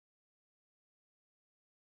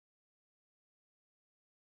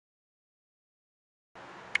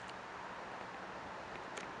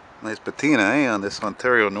Nice patina, eh, on this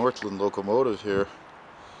Ontario Northland locomotive here.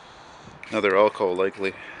 Another Alco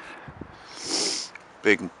likely.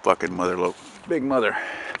 Big fucking mother big mother.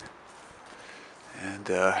 And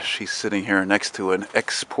she's sitting here next to an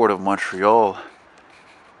Export of Montreal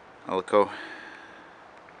Alco.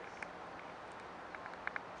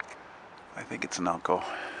 I think it's an Alco.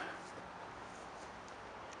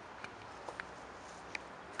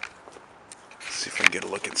 Let's see if I can get a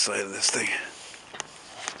look inside of this thing.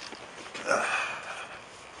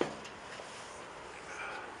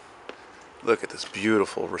 Look at this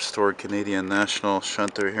beautiful restored Canadian National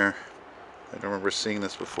shunter here. I don't remember seeing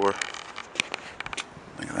this before.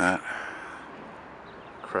 Look at that.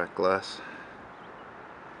 Cracked glass.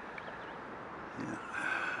 Yeah.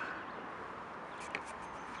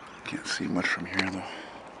 Can't see much from here though.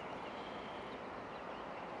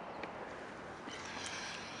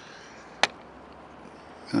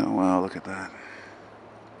 Oh wow, look at that.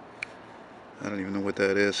 I don't even know what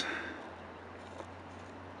that is.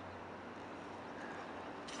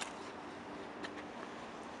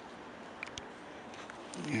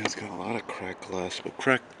 Yeah, it's got a lot of cracked glass, but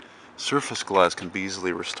cracked surface glass can be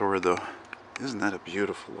easily restored though. Isn't that a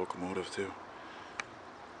beautiful locomotive too?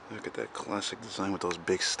 Look at that classic design with those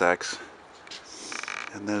big stacks.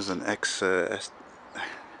 And there's an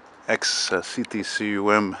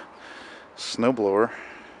CTCUM snowblower.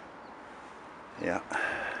 Yeah.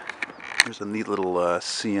 Here's a neat little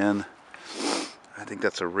CN. I think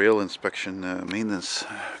that's a rail inspection maintenance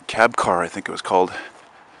cab car, I think it was called.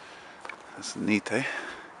 That's neat, eh?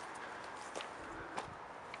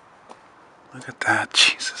 Look at that.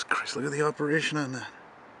 Jesus Christ. Look at the operation on that.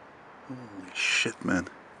 Holy shit, man.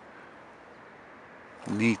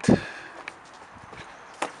 Neat.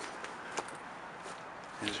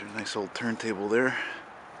 There's your nice old turntable there.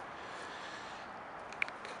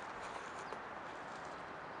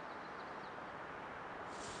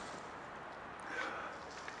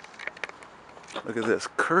 Look at this.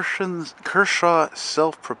 Kershaw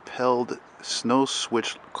self-propelled snow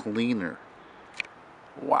switch cleaner.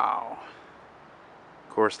 Wow.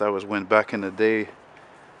 Of course, that was when back in the day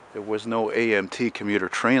there was no AMT commuter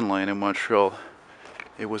train line in Montreal.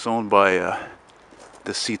 It was owned by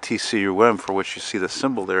the CTCUM, for which you see the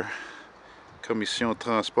symbol there. Commission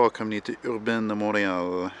Transport Communauté Urbaine de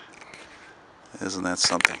Montréal. Isn't that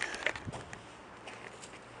something?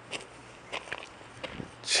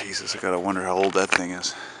 Jesus, I gotta wonder how old that thing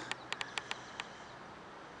is.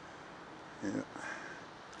 Yeah.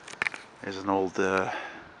 There's an old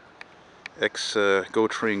Go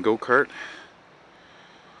Train go-kart.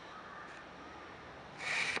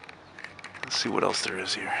 Let's see what else there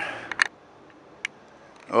is here.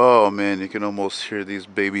 Oh man, you can almost hear these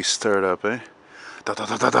babies start up, eh?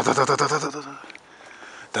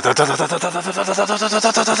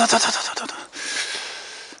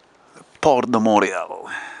 Port de Montréal.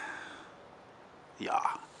 Yeah.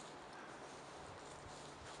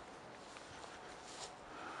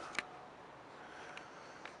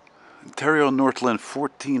 Ontario Northland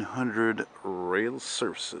 1400 rail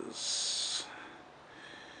services.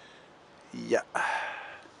 Yeah.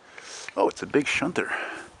 Oh, it's a big shunter.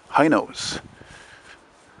 High nose.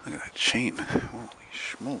 Look at that chain. Holy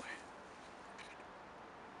schmoly.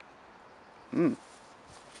 Hmm.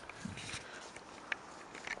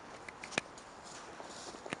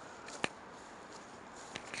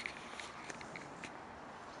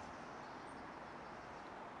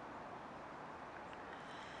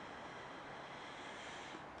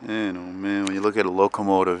 And oh man, when you look at a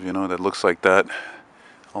locomotive, you know, that looks like that,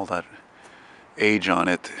 all that age on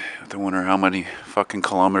it, you have to wonder how many fucking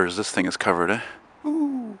kilometers this thing has covered, eh?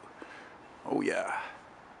 Ooh. Oh yeah.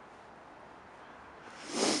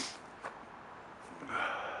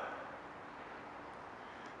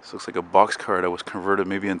 This looks like a box car that was converted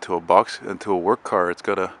maybe into a work car. It's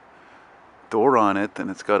got a door on it and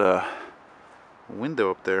it's got a window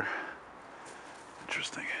up there.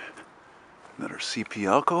 Interesting. Another CP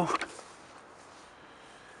Alco.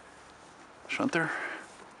 Shunter.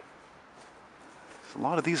 A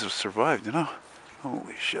lot of these have survived, you know.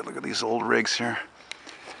 Holy shit, look at these old rigs here.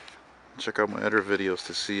 Check out my other videos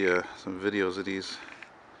to see some videos of these.